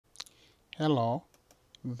Hello,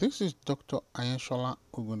 this is Dr. Ayenshola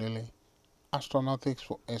Ogunele, Astronautics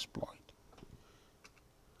for Exploit.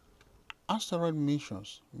 Asteroid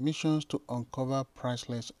missions to uncover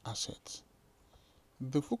priceless assets.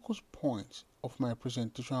 The focus points of my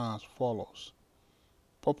presentation are as follows.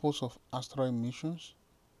 Purpose of asteroid missions,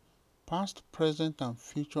 past, present, and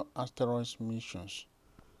future asteroids missions.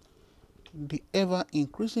 The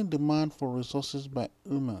ever-increasing demand for resources by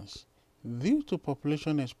humans due to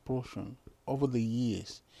population explosion over the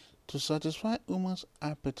years to satisfy humans'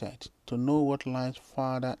 appetite to know what lies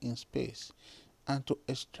farther in space and to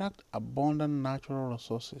extract abundant natural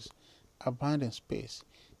resources abound in space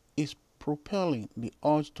is propelling the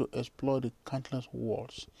urge to explore the countless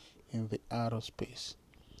worlds in the outer space.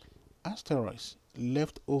 Asteroids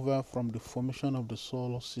left over from the formation of the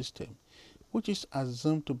solar system, which is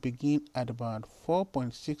assumed to begin at about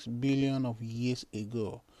 4.6 billion of years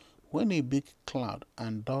ago, when a big cloud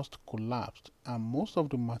and dust collapsed and most of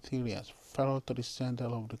the materials fell to the center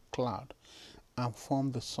of the cloud and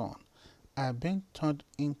formed the sun, are being turned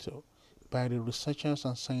into by the researchers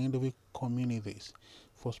and scientific communities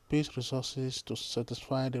for space resources to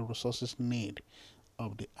satisfy the resources need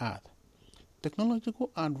of the Earth. Technological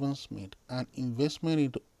advancement and investment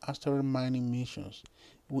into asteroid mining missions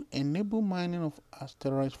will enable mining of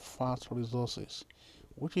asteroids' fast resources,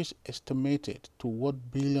 which is estimated to worth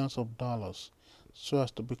billions of dollars, so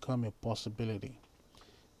as to become a possibility.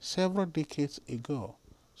 Several decades ago,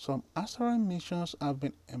 some asteroid missions have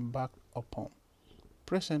been embarked upon.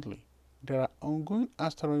 Presently, there are ongoing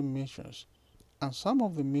asteroid missions, and some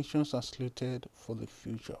of the missions are slated for the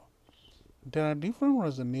future. There are different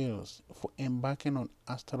rationales for embarking on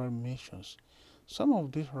asteroid missions. Some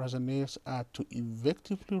of these rationales are to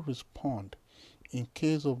effectively respond in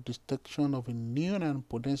case of detection of a new and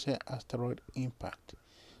potential asteroid impact,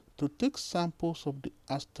 to take samples of the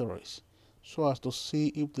asteroids so as to see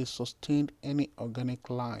if they sustained any organic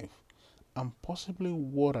life and possibly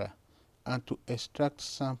water, and to extract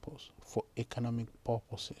samples for economic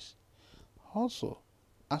purposes. Also,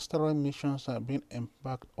 asteroid missions are being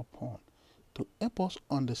embarked upon to help us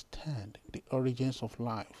understand the origins of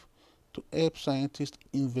life, to help scientists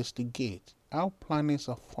investigate how planets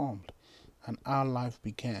are formed and how life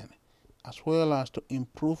began, as well as to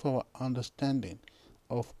improve our understanding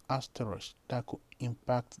of asteroids that could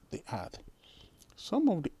impact the Earth. Some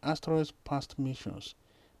of the asteroids' past missions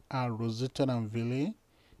are Rosetta and Philae,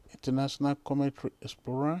 International Cometary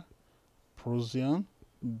Explorer, Procyon,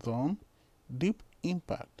 Dawn, Deep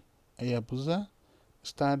Impact, Hayabusa,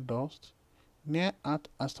 Stardust, Near-Earth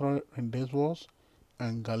Asteroid Rendezvous,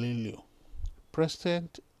 and Galileo.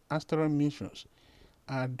 Present asteroid missions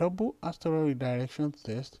are Double Asteroid Redirection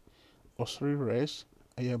Test, Osiris,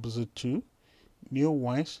 Hayabusa 2,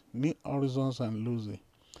 Neowise, New Horizons, and Lucy.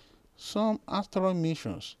 Some asteroid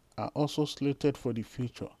missions are also slated for the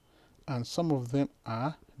future, and some of them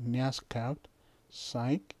are Near Scout,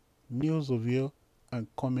 Psyche, New Zovio, and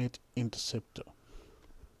Comet Interceptor.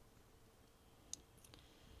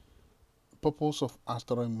 Purpose of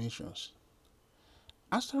asteroid missions.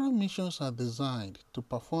 Asteroid missions are designed to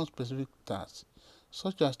perform specific tasks,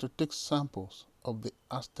 such as to take samples of the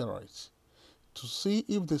asteroids, to see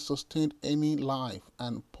if they sustained any life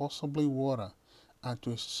and possibly water, and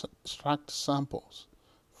to extract samples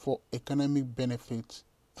for economic benefits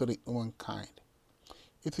to the humankind.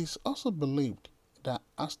 It is also believed that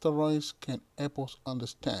asteroids can help us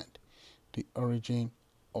understand the origin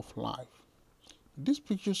of life. This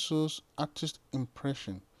picture shows artist's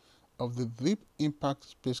impression of the Deep Impact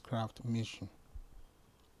spacecraft mission.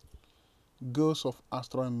 Goals of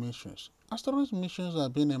asteroid missions. Asteroid missions are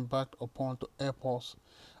being embarked upon to help us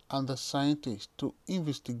and the scientists to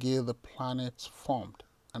investigate the planets formed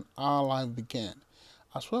and how life began,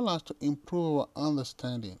 as well as to improve our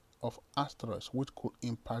understanding of asteroids which could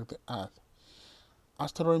impact the Earth.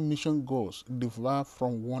 Asteroid mission goals differ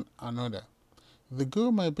from one another. The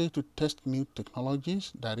goal might be to test new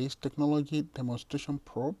technologies, that is, technology demonstration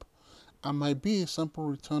probe, and might be a sample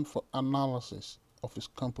return for analysis of its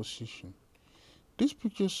composition. This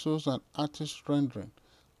picture shows an artist's rendering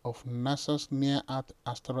of NASA's Near-Earth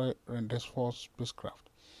Asteroid Rendezvous spacecraft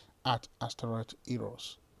at Asteroid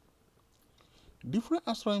Eros. Different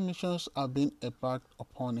asteroid missions have been embarked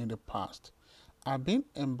upon in the past, are being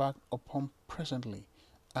embarked upon presently,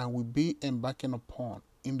 and will be embarking upon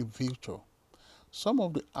in the future. Some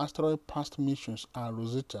of the asteroid past missions are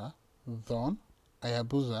Rosetta, Dawn,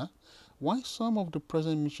 Hayabusa, while some of the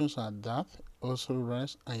present missions are Darth,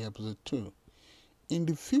 Osiris, and Hayabusa 2. In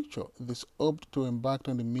the future, it is hoped to embark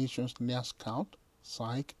on the missions Near Scout,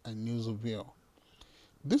 Psyche, and New Zovio.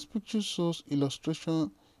 This picture shows illustration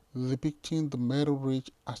depicting the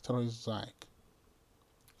metal-rich asteroid Zyke.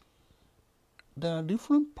 There are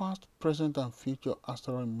different past, present, and future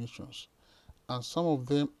asteroid missions, and some of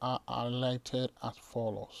them are highlighted as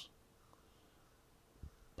follows.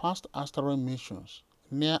 Past asteroid missions: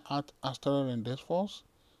 Near-Earth Asteroid Rendezvous,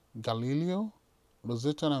 Galileo,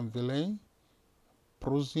 Rosetta and Philae,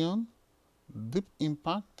 Procyon, Deep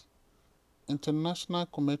Impact, International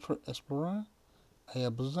Cometary Explorer,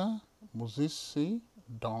 Hayabusa, Moses C,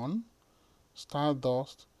 Dawn,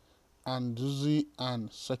 Stardust, and Doozy and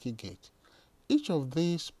Circlegate. Each of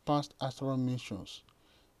these past asteroid missions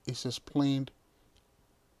is explained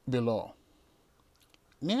below.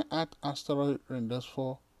 Near-Earth Asteroid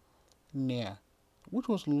Rendezvous (NEAR), which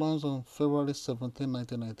was launched on February 17,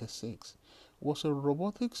 1996, was a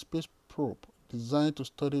robotic space probe designed to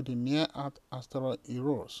study the near-Earth asteroid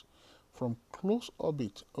Eros from close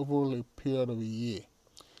orbit over a period of a year.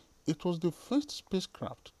 It was the first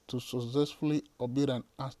spacecraft to successfully orbit an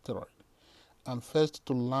asteroid and first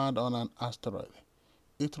to land on an asteroid.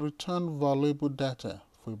 It returned valuable data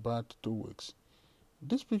for about 2 weeks.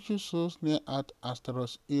 This picture shows near-Earth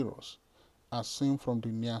asteroid Eros as seen from the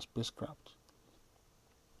NEAR spacecraft.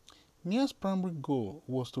 NEAR's primary goal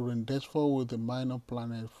was to rendezvous with the minor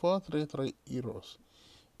planet 433 Eros,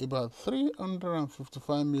 about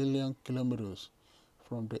 355 million kilometers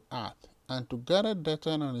from the Earth, and to gather data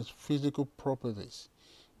on its physical properties,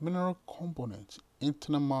 mineral components,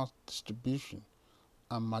 internal mass distribution,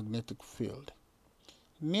 and magnetic field.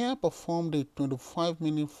 NEAR performed a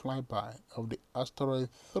 25-minute flyby of the asteroid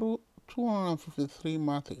through 253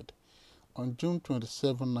 methods on June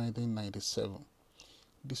 27, 1997.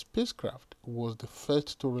 The spacecraft was the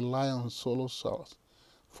first to rely on solar cells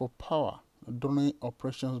for power during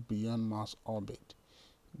operations beyond Mars orbit.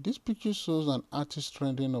 This picture shows an artist's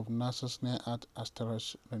rendering of NASA's Near-Earth Asteroid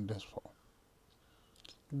Rendezvous.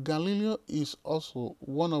 Galileo is also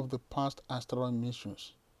one of the past asteroid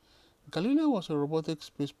missions. Galileo was a robotic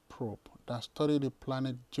space probe that studied the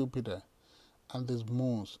planet Jupiter and its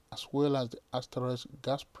moons, as well as the asteroids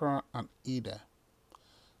Gaspar and Ida.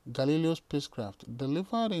 Galileo spacecraft,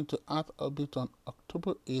 delivered into Earth orbit on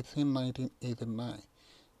October 18, 1989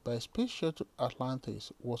 by Space Shuttle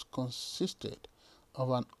Atlantis, was consisted of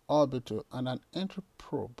an orbiter and an entry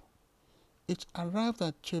probe. It arrived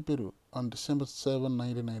at Jupiter on December 7,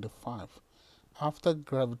 1995, after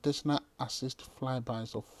gravitational assist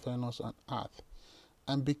flybys of Venus and Earth,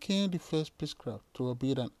 and became the first spacecraft to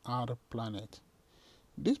orbit an outer planet.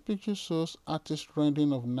 This picture shows artist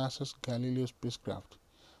rendering of NASA's Galileo spacecraft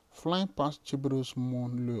flying past Jupiter's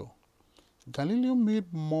moon Io. Galileo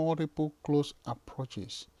made multiple close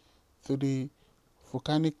approaches to the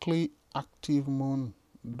volcanically active moon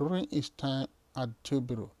during its time at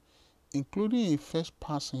Jupiter, including a first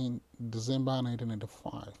pass in December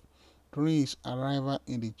 1995 during its arrival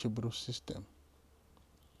in the Jupiter system.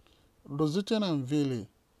 Rosetta and Philae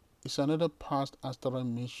is another past asteroid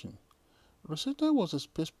mission. Rosetta was a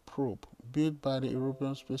space probe built by the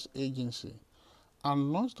European Space Agency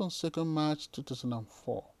and launched on 2 March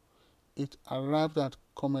 2004. It arrived at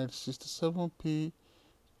Comet 67P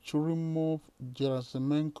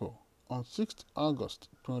Churyumov-Gerasimenko on 6 August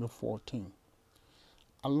 2014.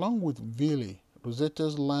 Along with Philae,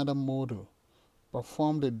 Rosetta's lander module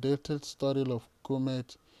performed a detailed study of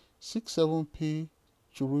Comet 67P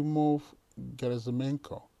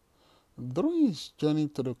Churyumov-Gerasimenko. During its journey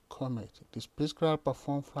to the comet, the spacecraft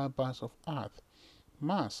performed flybys of Earth,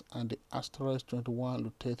 Mars, and the asteroids 21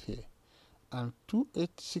 Lutetia and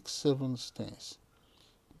 2867 Stens.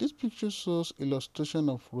 This picture shows illustration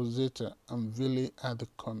of Rosetta and Philae at the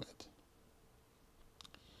comet.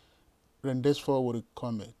 Rendezvous with a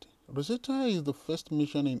comet. Rosetta is the first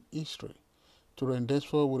mission in history to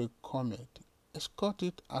rendezvous with a comet, escort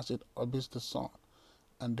it as it orbits the Sun,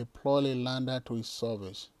 and deploy a lander to its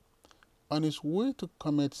surface. On its way to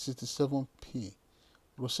Comet 67P,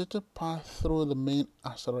 Rosetta passed through the main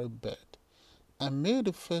asteroid belt and made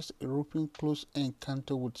the first European close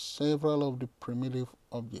encounter with several of the primitive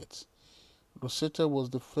objects. Rosetta was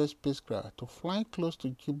the first spacecraft to fly close to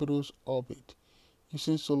Jupiter's orbit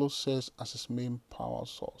using solar cells as its main power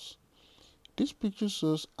source. This picture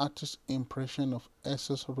shows artist's impression of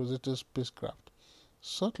SS Rosetta spacecraft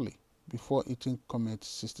shortly before hitting Comet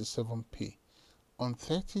 67P on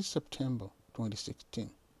 30 September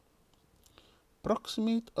 2016.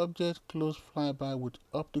 Proximate Object Close Flyby with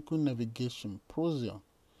Optical Navigation (Procyon)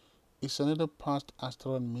 is another past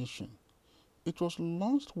asteroid mission. It was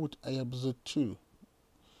launched with Hayabusa 2.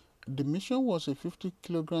 The mission was a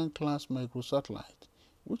 50-kilogram class microsatellite,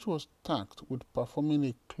 which was tasked with performing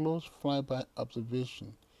a close flyby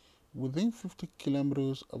observation within 50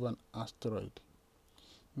 kilometers of an asteroid.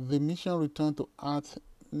 The mission returned to Earth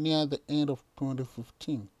near the end of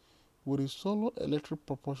 2015 with a solo electric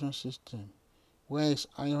propulsion system, where its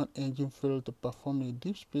ion engine failed to perform a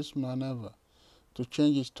deep space maneuver to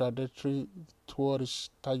change its trajectory toward its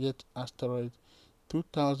target asteroid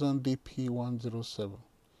 2000 DP107.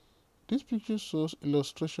 This picture shows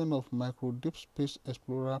illustration of micro deep space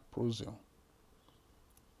explorer Procyon.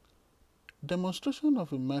 Demonstration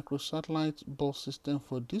of a microsatellite bus system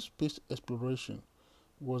for deep space exploration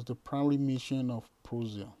was the primary mission of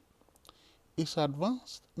Procyon. Its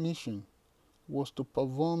advanced mission was to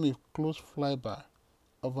perform a close flyby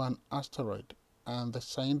of an asteroid and the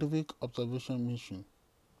scientific observation mission.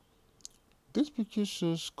 This picture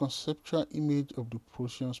shows conceptual image of the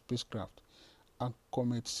Procyon spacecraft and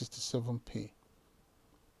Comet 67P.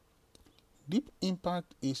 Deep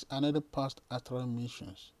Impact is another past asteroid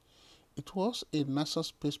mission. It was a NASA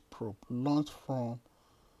space probe launched on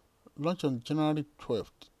January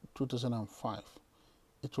 12, 2005.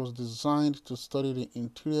 It was designed to study the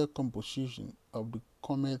interior composition of the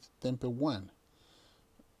comet Tempel 1,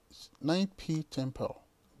 9P Tempel,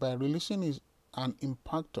 by releasing an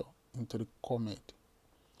impactor into the comet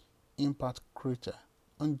impact crater.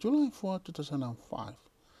 On July 4, 2005,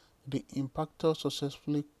 the impactor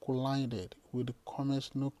successfully collided with the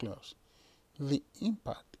comet's nucleus. The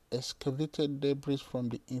impact excavated debris from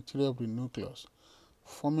the interior of the nucleus,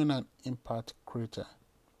 forming an impact crater.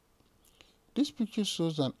 This picture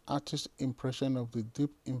shows an artist's impression of the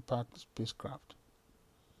Deep Impact spacecraft.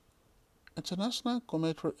 International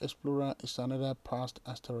Cometary Explorer is another past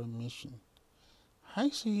asteroid mission.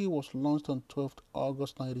 ICE was launched on 12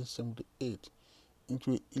 August 1978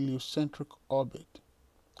 into a heliocentric orbit.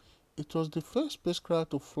 It was the first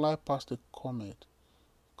spacecraft to fly past a comet,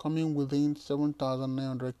 coming within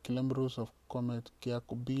 7,900 kilometers of comet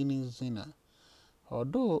Giacobini-Zinner.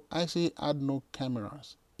 Although ICE had no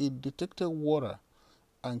cameras, it detected water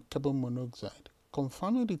and carbon monoxide,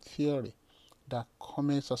 confirming the theory that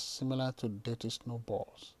comets are similar to dirty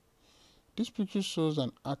snowballs. This picture shows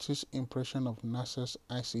an artist's impression of NASA's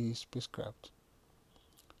ICE spacecraft.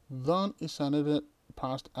 Dawn is another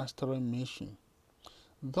past asteroid mission.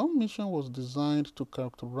 Dawn mission was designed to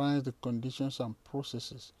characterize the conditions and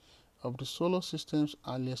processes of the solar system's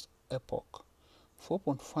earliest epoch,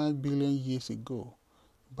 4.5 billion years ago,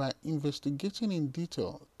 by investigating in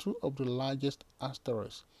detail two of the largest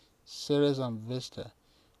asteroids, Ceres and Vesta,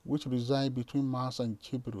 which reside between Mars and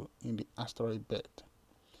Jupiter in the asteroid belt.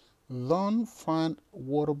 Dawn found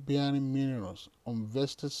water-bearing minerals on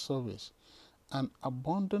Vesta's surface and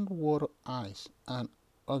abundant water ice and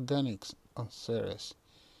organics on Ceres.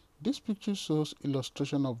 This picture shows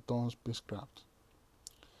illustration of Dawn's spacecraft.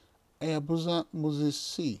 Hayabusa Moses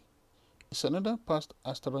C is another past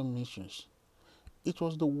asteroid mission. It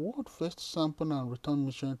was the world's first sample and return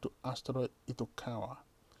mission to asteroid Itokawa.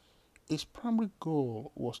 Its primary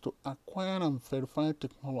goal was to acquire and verify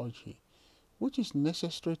technology which is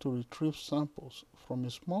necessary to retrieve samples from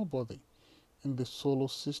a small body in the solar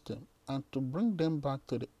system and to bring them back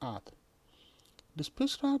to the Earth. The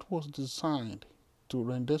spacecraft was designed to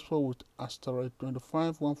rendezvous with asteroid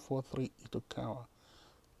 25143 Itokawa,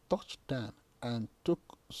 touched down, and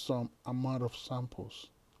took some amount of samples.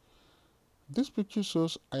 This picture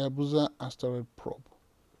shows Hayabusa asteroid probe.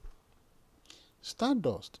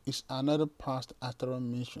 Stardust is another past asteroid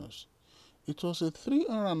mission. It was a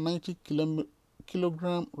 390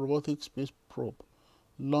 kilogram robotic space probe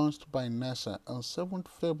launched by NASA on 7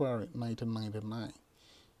 February 1999.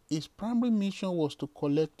 Its primary mission was to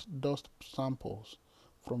collect dust samples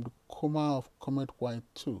from the coma of Comet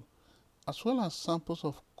Y2, as well as samples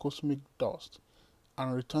of cosmic dust,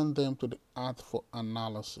 and return them to the Earth for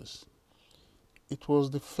analysis. It was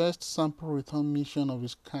the first sample return mission of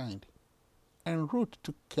its kind. En route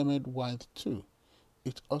to Comet Y2,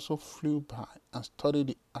 it also flew by and studied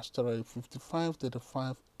the asteroid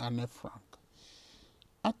 5535 Anne Frank.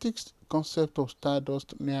 Arctic's concept of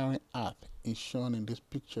stardust nearing Earth is shown in this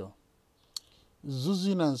picture.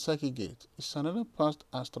 Zuzin and Sakigate is another past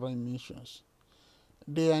asteroid mission.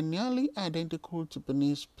 They are nearly identical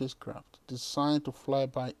Japanese spacecraft designed to fly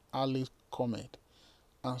by Halley's Comet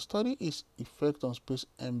and study its effect on space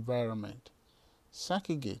environment.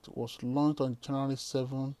 Sakigate was launched on January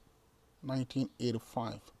 7,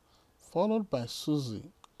 1985, followed by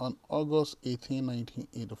Suzy on August 18,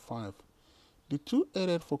 1985. The two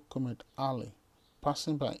headed for Comet Halley,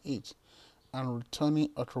 passing by it and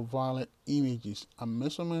returning ultraviolet images and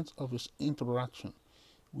measurements of its interaction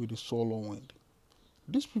with the solar wind.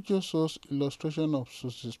 This picture shows illustration of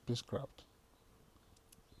Suzy's spacecraft.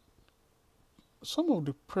 Some of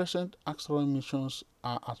the present asteroid missions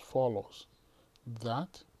are as follows: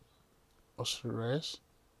 that, Osiris,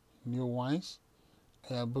 Neowise,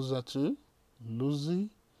 Hayabusa 2, Lucy,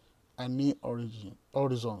 and New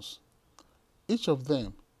Horizons. Each of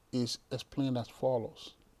them is explained as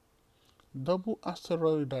follows. Double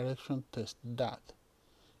Asteroid Redirection Test (DART)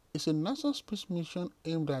 is a NASA space mission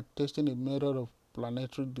aimed at testing a method of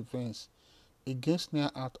planetary defense against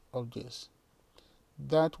near-Earth objects.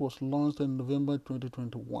 DART was launched in November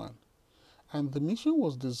 2021, and the mission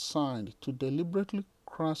was designed to deliberately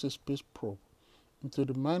crash a space probe into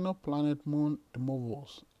the minor planet-moon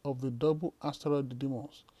removals of the double asteroid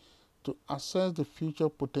Didymos to assess the future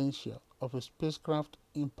potential of a spacecraft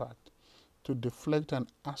impact to deflect an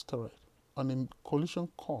asteroid on a collision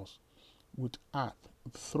course with Earth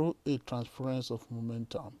through a transference of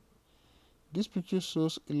momentum. This picture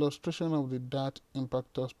shows illustration of the DART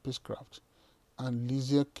impactor spacecraft and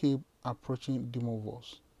Lysia Cape approaching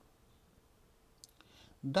Dimorphos.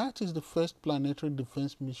 DART is the first planetary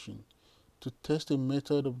defense mission to test a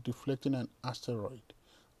method of deflecting an asteroid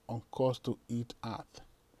on course to hit Earth.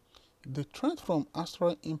 The threat from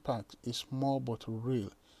asteroid impact is small but real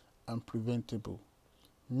and preventable.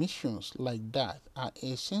 Missions like that are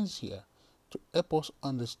essential to help us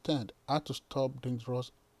understand how to stop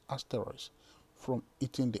dangerous asteroids from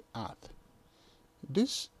hitting the Earth.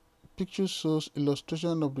 This picture shows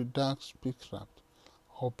illustration of the DART spacecraft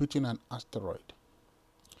orbiting an asteroid.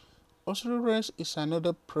 Osiris is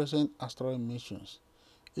another present asteroid mission.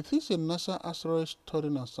 It is a NASA asteroid study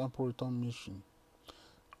and sample return mission.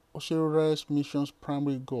 Osiris mission's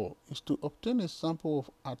primary goal is to obtain a sample of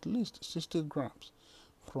at least 60 grams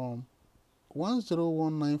from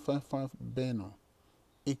 101955 Bennu,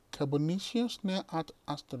 a carbonaceous near-Earth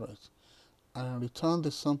asteroid, and return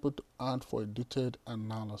the sample to Earth for a detailed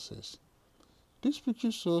analysis. This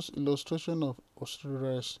picture shows illustration of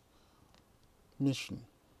Osiris mission.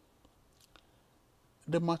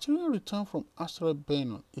 The material returned from asteroid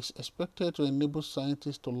Bennu is expected to enable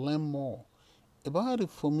scientists to learn more about the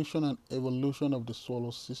formation and evolution of the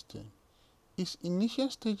solar system, its initial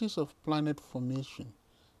stages of planet formation,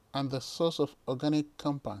 and the source of organic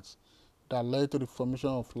compounds that led to the formation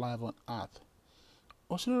of life on Earth.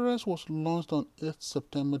 Osiris was launched on 8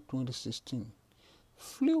 September 2016,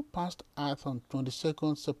 flew past Earth on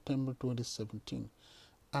 22 September 2017,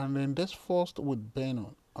 and then dispersed with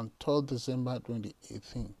Bennu on 3 December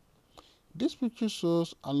 2018. This picture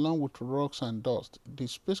shows, along with rocks and dust, the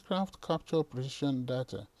spacecraft captured precision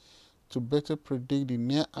data to better predict the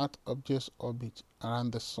near-Earth object's orbit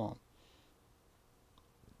around the Sun.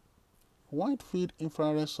 Wide-field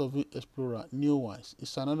infrared survey explorer Neowise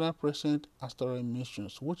is another present asteroid mission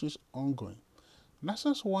which is ongoing.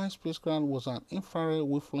 NASA's WISE spacecraft was an infrared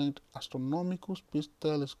wavelength astronomical space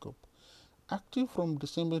telescope active from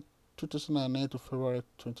December 2009 to February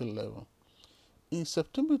 2011. In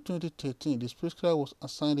September 2013, the spacecraft was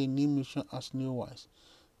assigned a new mission as Neowise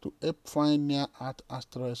to help find near-Earth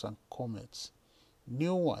asteroids and comets.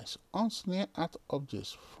 Neowise hunts near-Earth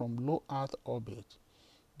objects from low Earth orbit.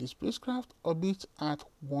 The spacecraft orbits Earth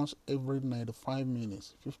once every 95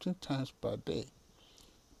 minutes, 15 times per day.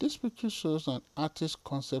 This picture shows an artist's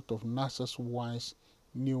concept of NASA's WISE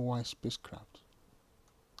Neowise spacecraft.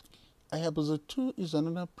 Hayabusa 2 is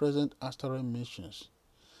another present asteroid mission.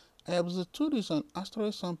 Hayabusa 2 is an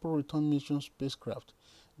asteroid sample return mission spacecraft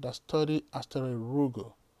that studied asteroid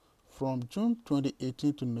Ryugu from June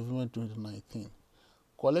 2018 to November 2019,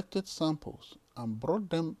 collected samples, and brought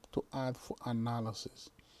them to Earth for analysis.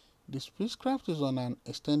 The spacecraft is on an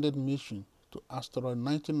extended mission to asteroid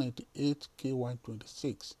 1998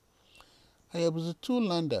 KY26. Hayabusa 2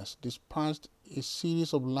 landers dispatched a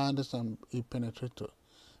series of landers and a penetrator,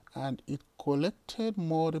 and it collected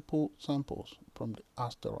multiple samples from the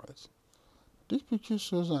asteroids. This picture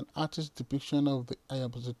shows an artist's depiction of the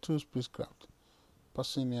Hayabusa 2 spacecraft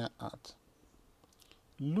passing near Earth.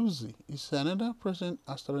 Lucy is another present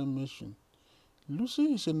asteroid mission.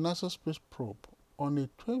 Lucy is a NASA space probe on a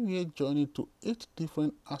 12-year journey to 8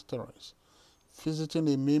 different asteroids, visiting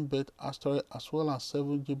a main belt asteroid as well as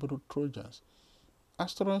 7 Jupiter Trojans,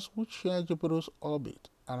 asteroids which share Jupiter's orbit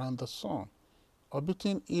around the Sun,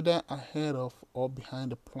 orbiting either ahead of or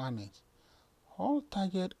behind the planet. All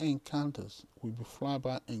target encounters will be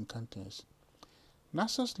flyby encounters.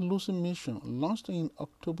 NASA's Lucy mission, launched in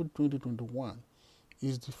October 2021,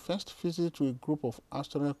 is the first visit to a group of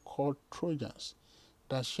asteroids called Trojans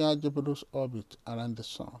that share Jupiter's orbit around the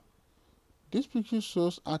Sun. This picture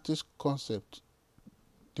shows artist's concept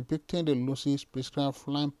depicting the Lucy spacecraft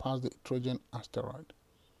flying past the Trojan asteroid.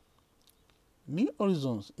 New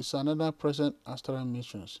Horizons is another present asteroid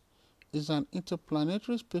mission. is an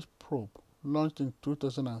interplanetary space probe launched in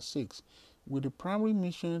 2006 with the primary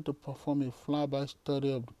mission to perform a flyby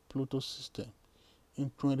study of the Pluto system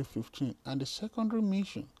in 2015 and the secondary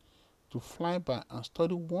mission to fly by and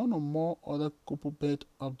study one or more other Kuiper-Belt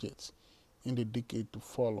objects in the decade to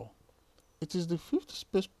follow. It is the fifth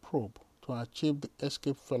space probe to achieve the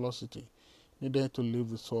escape velocity needed to leave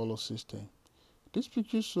the solar system. This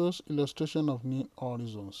picture shows illustration of new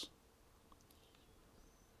horizons.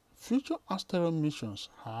 Future asteroid missions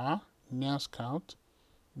are Near Scout,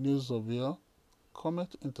 New Surveyor,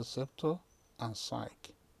 Comet Interceptor, and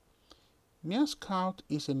Psyche. Near Scout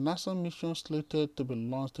is a NASA mission slated to be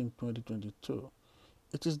launched in 2022.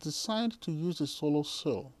 It is designed to use a solar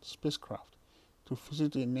sail spacecraft to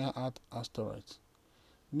visit a near-Earth asteroid.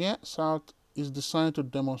 Near South is designed to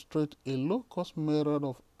demonstrate a low-cost method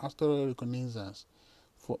of asteroid reconnaissance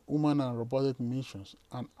for human and robotic missions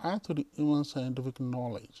and add to the human scientific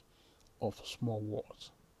knowledge of small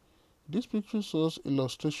worlds. This picture shows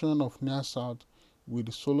illustration of Near South with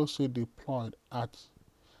the solar sail deployed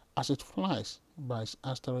as it flies by its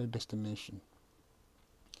asteroid destination.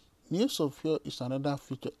 New Sophia is another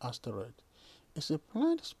future asteroid. It's a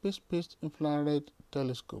planned space-based infrared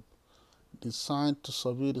telescope designed to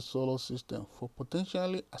survey the solar system for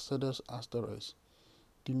potentially hazardous asteroids.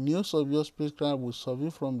 The New Sophia spacecraft will survey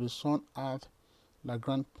from the Sun-Earth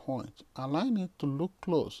Lagrange point, allowing it to look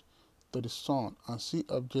close to the Sun and see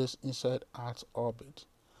objects inside Earth's orbit.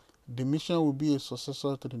 The mission will be a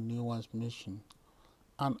successor to the New One's mission.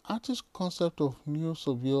 An artist's concept of New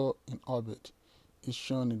Sophia in orbit is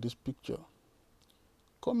shown in this picture.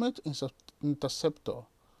 Comet Interceptor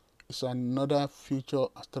is another future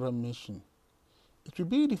asteroid mission. It will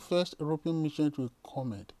be the first European mission to a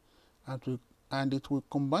comet and it will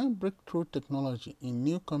combine breakthrough technology in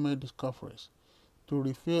new comet discoveries to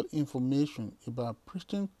reveal information about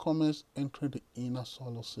pristine comets entering the inner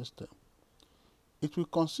solar system. It will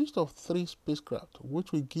consist of 3 spacecraft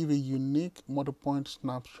which will give a unique multi-point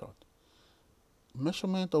snapshot,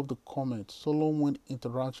 measurement of the comet's solar wind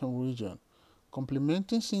interaction region,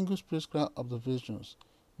 complementing single spacecraft observations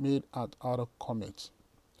made at other comets.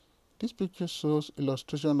 This picture shows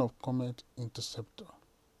illustration of Comet Interceptor.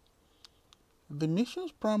 The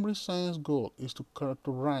mission's primary science goal is to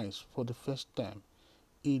characterize for the first time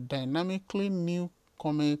a dynamically new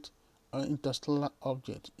comet or interstellar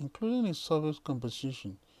object, including its surface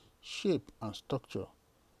composition, shape and structure,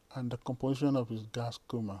 and the composition of its gas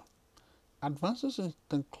coma. Advances in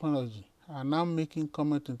technology are now making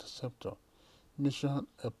Comet Interceptor mission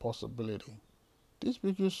a possibility. This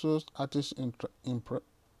picture shows artist's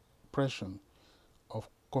impression of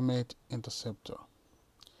Comet Interceptor.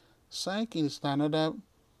 Psyche is another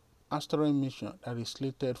asteroid mission that is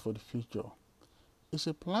slated for the future. It's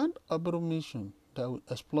a planned orbital mission that will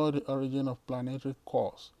explore the origin of planetary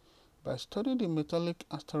cores by studying the metallic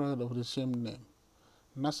asteroid of the same name.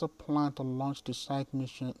 NASA plans to launch the Psyche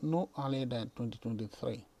mission no earlier than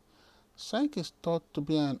 2023. Psyche is thought to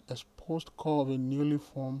be an exposed core of a newly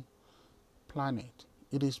formed planet.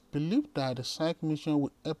 It is believed that the Psyche mission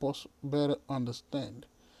will help us better understand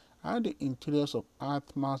how the interiors of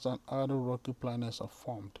Earth, Mars, and other rocky planets are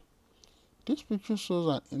formed. This picture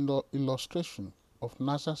shows an illustration of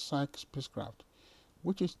NASA's Psyche spacecraft,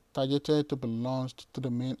 which is targeted to be launched to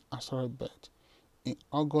the main asteroid belt in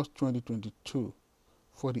August 2022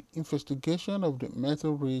 for the investigation of the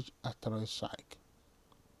meteor-rich asteroid Psyche.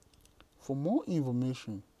 For more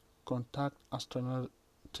information, contact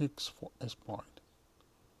Astronautics for Exploit.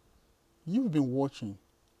 You've been watching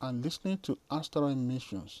and listening to Asteroid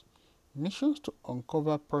Missions to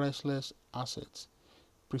uncover priceless assets,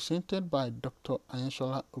 presented by Dr.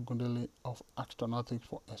 Anyashola Ogundele of Astronautics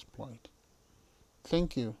for Exploit.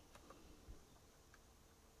 Thank you.